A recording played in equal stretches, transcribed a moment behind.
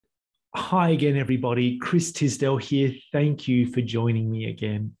Hi again, everybody. Chris Tisdale here. Thank you for joining me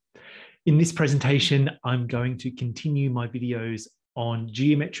again. In this presentation, I'm going to continue my videos on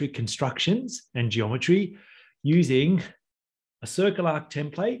geometric constructions and geometry using a circle arc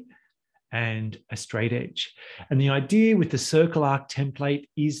template and a straight edge. And the idea with the circle arc template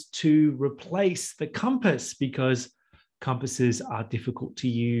is to replace the compass because compasses are difficult to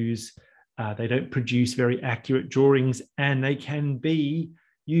use. They don't produce very accurate drawings and they can be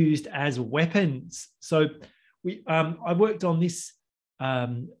used as weapons. So I worked on this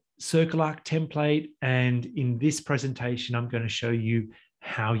circle arc template, and in this presentation, I'm going to show you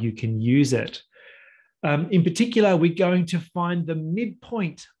how you can use it. In particular, we're going to find the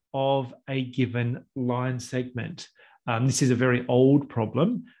midpoint of a given line segment. This is a very old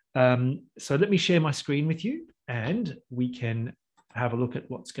problem. So let me share my screen with you and we can have a look at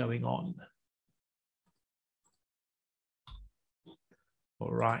what's going on.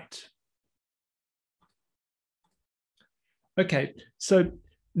 All right. Okay, so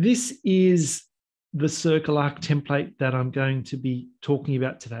this is the circle arc template that I'm going to be talking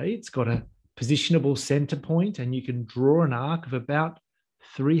about today. It's got a positionable center point and you can draw an arc of about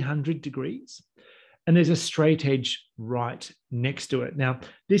 300 degrees. And there's a straight edge right next to it. Now,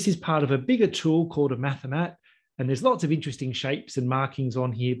 this is part of a bigger tool called a Mathemat, and there's lots of interesting shapes and markings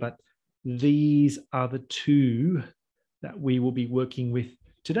on here, but these are the two that we will be working with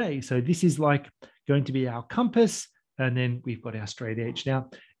today. So this is like going to be our compass, and then we've got our straight edge. Now,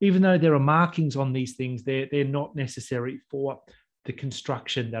 even though there are markings on these things, they're not necessary for the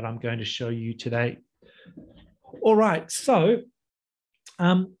construction that I'm going to show you today. All right, so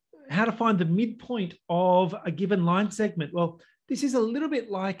how to find the midpoint of a given line segment? Well, this is a little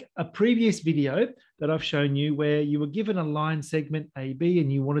bit like a previous video that I've shown you where you were given a line segment AB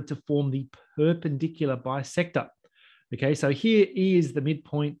and you wanted to form the perpendicular bisector. Okay, so here is the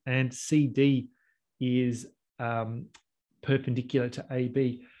midpoint and CD is perpendicular to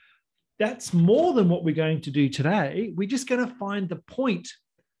AB. That's more than what we're going to do today. We're just going to find the point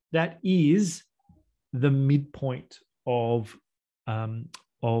that is the midpoint of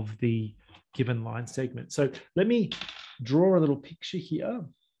the given line segment. So let me draw a little picture here.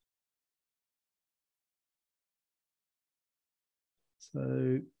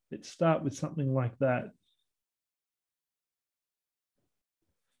 So let's start with something like that.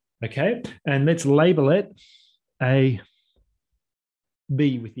 Okay, and let's label it A,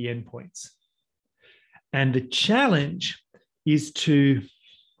 B with the endpoints. And the challenge is to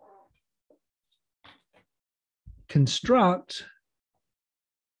construct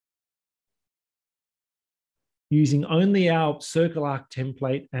using only our circle arc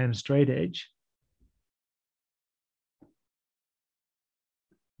template and straight edge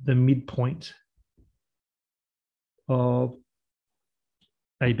the midpoint of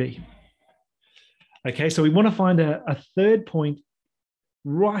AB. Okay, so we want to find a third point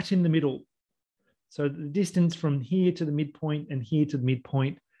right in the middle. So the distance from here to the midpoint and here to the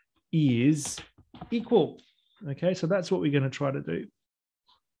midpoint is equal. Okay, so that's what we're going to try to do.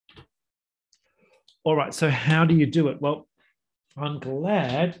 All right, so how do you do it? Well, I'm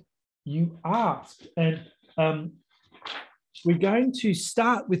glad you asked. And we're going to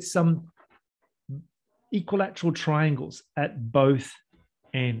start with some equilateral triangles at both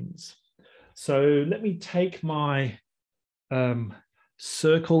ends. So let me take my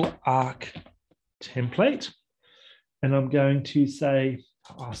circle arc template and I'm going to say,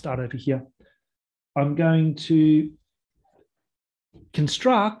 I'll start over here. I'm going to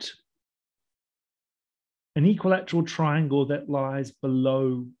construct an equilateral triangle that lies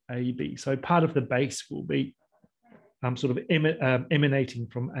below AB. So part of the base will be sort of emanating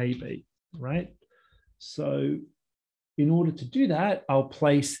from AB, right? So in order to do that, I'll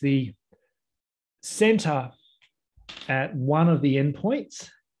place the center at one of the endpoints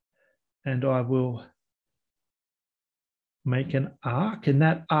and I will make an arc, and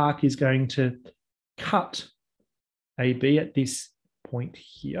that arc is going to cut AB at this point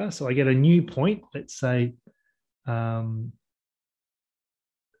here. So I get a new point, let's say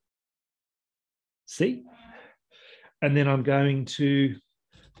C, and then I'm going to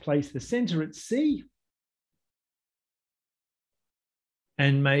place the center at C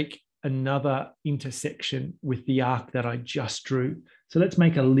and make another intersection with the arc that I just drew. So let's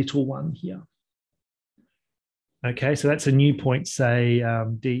make a little one here. Okay, so that's a new point, say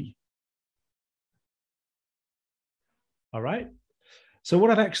D. All right. So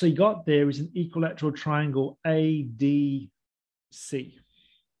what I've actually got there is an equilateral triangle ADC.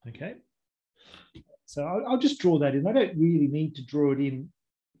 Okay. So I'll just draw that in. I don't really need to draw it in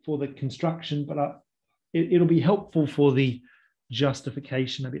for the construction, but it'll be helpful for the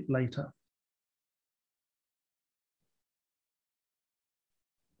justification a bit later.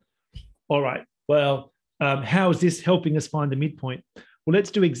 All right, well, how is this helping us find the midpoint? Well,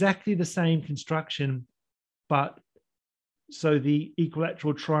 let's do exactly the same construction, but so the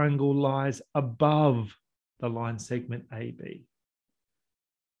equilateral triangle lies above the line segment AB.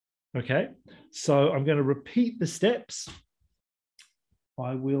 Okay, so I'm going to repeat the steps.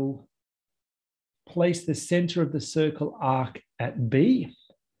 I will place the center of the circle arc at B,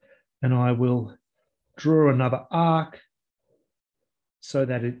 and I will draw another arc so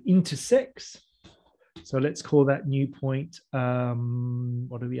that it intersects. So let's call that new point, what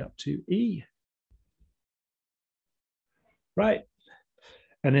are we up to? E. Right.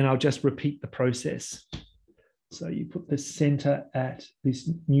 And then I'll just repeat the process. So you put the center at this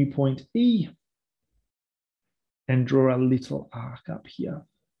new point E and draw a little arc up here.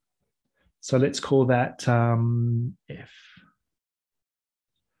 So let's call that F.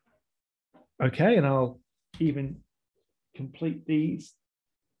 Okay, and I'll even complete these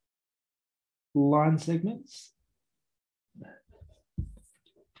line segments.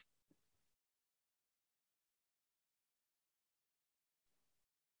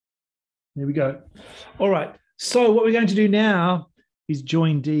 There we go. All right. So what we're going to do now is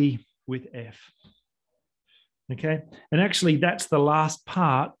join D with F. Okay. And actually, that's the last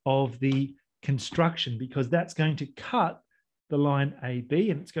part of the construction because that's going to cut the line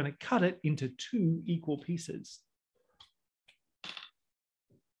AB and it's going to cut it into two equal pieces.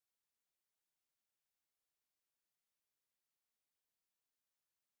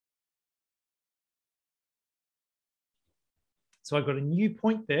 So I've got a new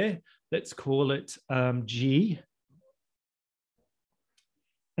point there. Let's call it G.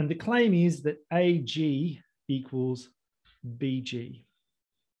 And the claim is that AG equals BG.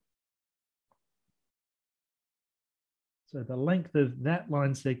 So the length of that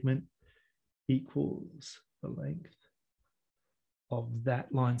line segment equals the length of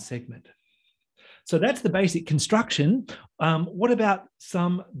that line segment. So that's the basic construction. What about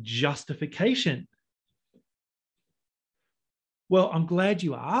some justification? Well, I'm glad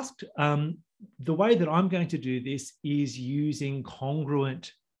you asked. The way that I'm going to do this is using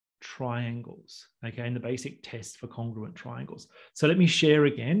congruent triangles, okay, and the basic test for congruent triangles. So let me share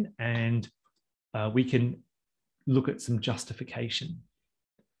again and we can look at some justification.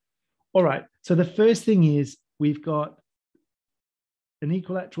 All right, so the first thing is we've got an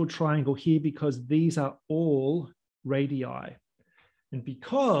equilateral triangle here because these are all radii. And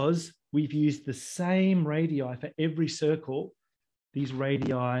because we've used the same radii for every circle, these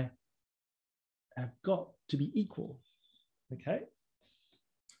radii have got to be equal, okay?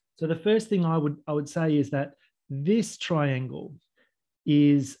 So the first thing I would say is that this triangle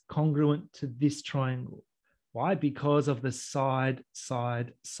is congruent to this triangle. Why? Because of the side,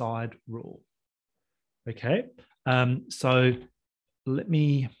 side, side rule, okay? So let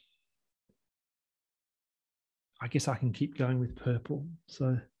me, I guess I can keep going with purple.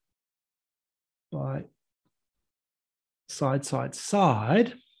 So by side, side,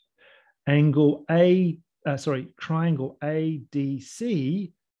 side, triangle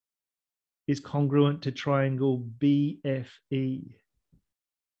ADC is congruent to triangle BFE.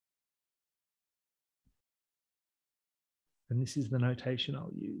 And this is the notation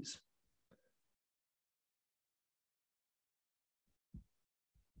I'll use.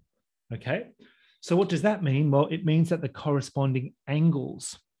 Okay, so what does that mean? Well, it means that the corresponding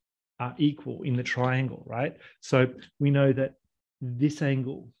angles are equal in the triangle, right? So we know that this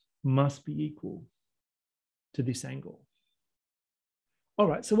angle must be equal to this angle. All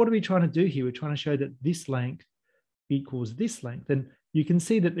right, so what are we trying to do here? We're trying to show that this length equals this length. And you can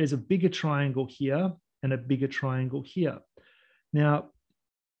see that there's a bigger triangle here and a bigger triangle here. Now,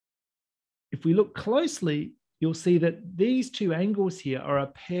 if we look closely, you'll see that these two angles here are a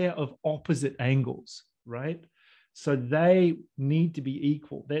pair of opposite angles, right? So they need to be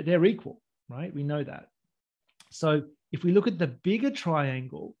equal. They're equal, right? We know that. So if we look at the bigger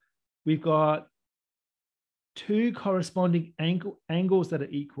triangle, we've got two corresponding angles that are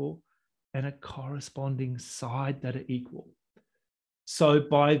equal and a corresponding side that are equal. So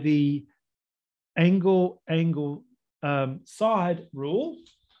by the angle side rule,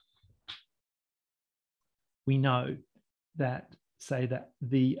 we know that, say that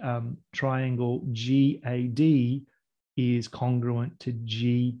the triangle GAD is congruent to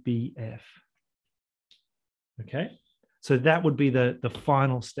GBF. Okay, so that would be the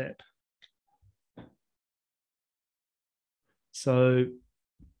final step. So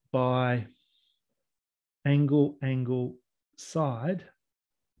by angle side,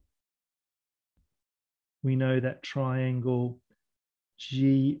 we know that triangle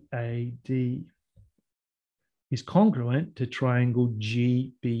GAD is congruent to triangle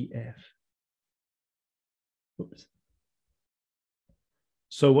GBF. Oops.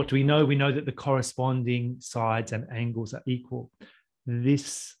 So what do we know? We know that the corresponding sides and angles are equal.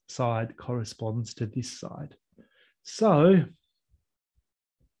 This side corresponds to this side. So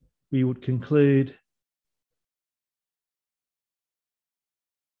we would conclude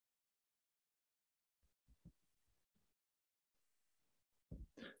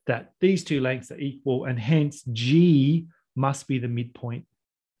that these two lengths are equal, and hence G must be the midpoint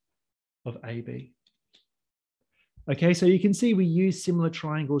of AB. Okay, so you can see we use similar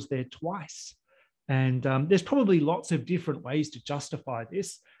triangles there twice. And there's probably lots of different ways to justify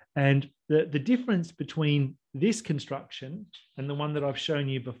this. And the difference between this construction and the one that I've shown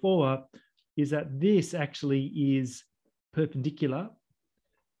you before is that this actually is perpendicular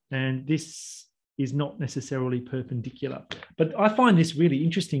and this is not necessarily perpendicular. But I find this really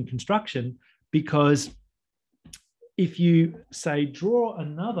interesting construction because if you say draw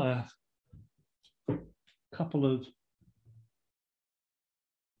another couple of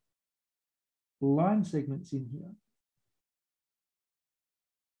line segments in here,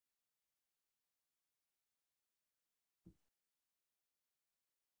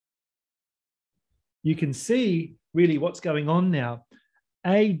 you can see really what's going on now.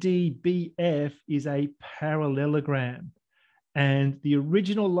 ADBF is a parallelogram, and the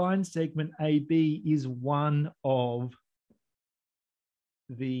original line segment AB is one of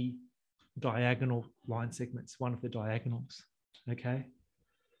the diagonal line segments, one of the diagonals, okay?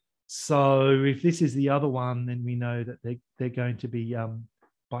 So if this is the other one, then we know that they're going to be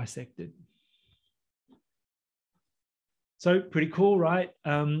bisected. So pretty cool, right?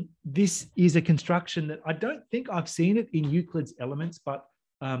 This is a construction that I don't think I've seen it in Euclid's Elements, but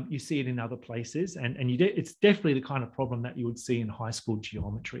you see it in other places. And it's definitely the kind of problem that you would see in high school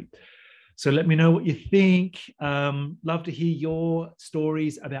geometry. So let me know what you think. Love to hear your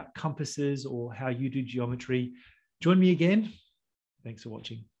stories about compasses or how you do geometry. Join me again. Thanks for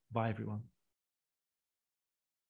watching. Bye, everyone.